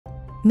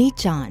Meet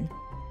John.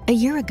 A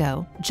year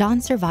ago,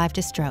 John survived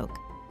a stroke,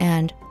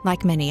 and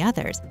like many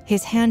others,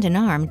 his hand and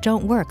arm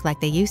don't work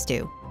like they used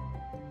to.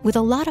 With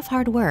a lot of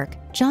hard work,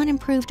 John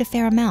improved a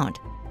fair amount,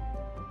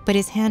 but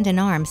his hand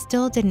and arm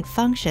still didn't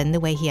function the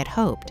way he had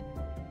hoped.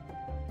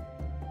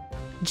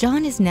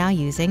 John is now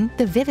using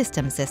the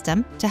Vivistim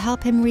system to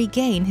help him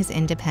regain his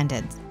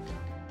independence.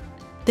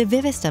 The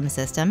Vivistim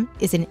system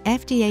is an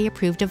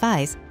FDA-approved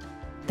device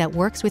that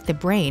works with the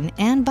brain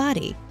and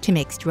body to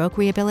make stroke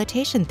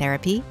rehabilitation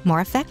therapy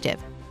more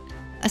effective.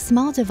 A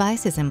small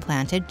device is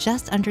implanted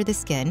just under the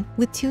skin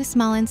with 2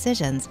 small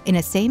incisions in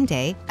a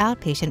same-day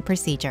outpatient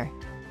procedure.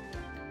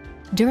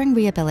 During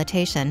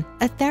rehabilitation,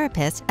 a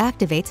therapist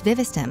activates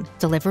Vivistim,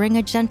 delivering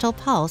a gentle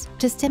pulse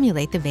to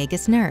stimulate the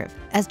vagus nerve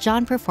as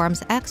John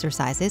performs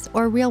exercises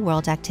or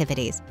real-world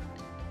activities.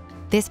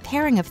 This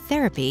pairing of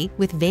therapy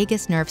with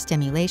vagus nerve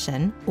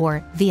stimulation,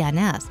 or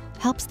VNS,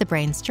 helps the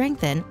brain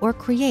strengthen or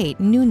create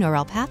new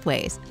neural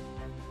pathways,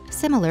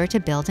 similar to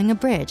building a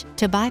bridge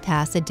to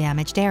bypass a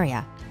damaged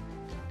area.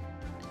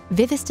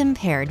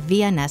 Vivistim-paired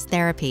VNS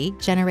therapy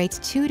generates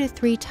 2 to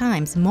 3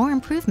 times more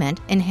improvement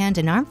in hand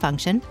and arm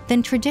function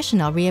than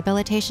traditional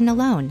rehabilitation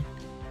alone.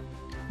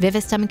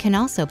 Vivistim can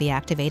also be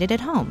activated at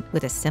home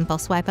with a simple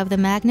swipe of the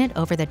magnet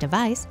over the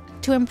device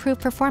to improve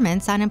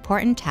performance on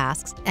important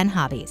tasks and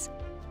hobbies.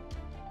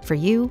 For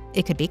you,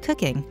 it could be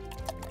cooking,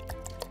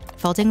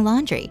 folding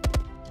laundry,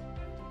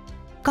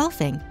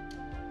 golfing,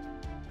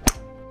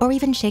 or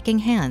even shaking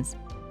hands.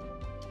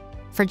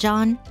 For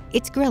John,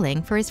 it's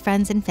grilling for his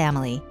friends and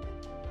family.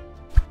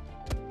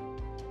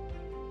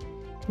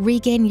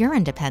 Regain your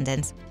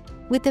independence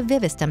with the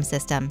Vivistim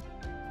system.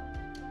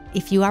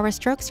 If you are a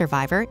stroke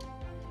survivor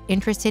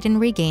interested in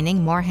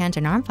regaining more hand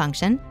and arm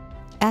function,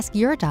 ask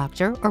your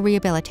doctor or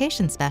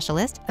rehabilitation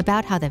specialist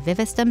about how the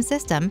Vivistim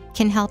system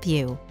can help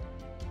you.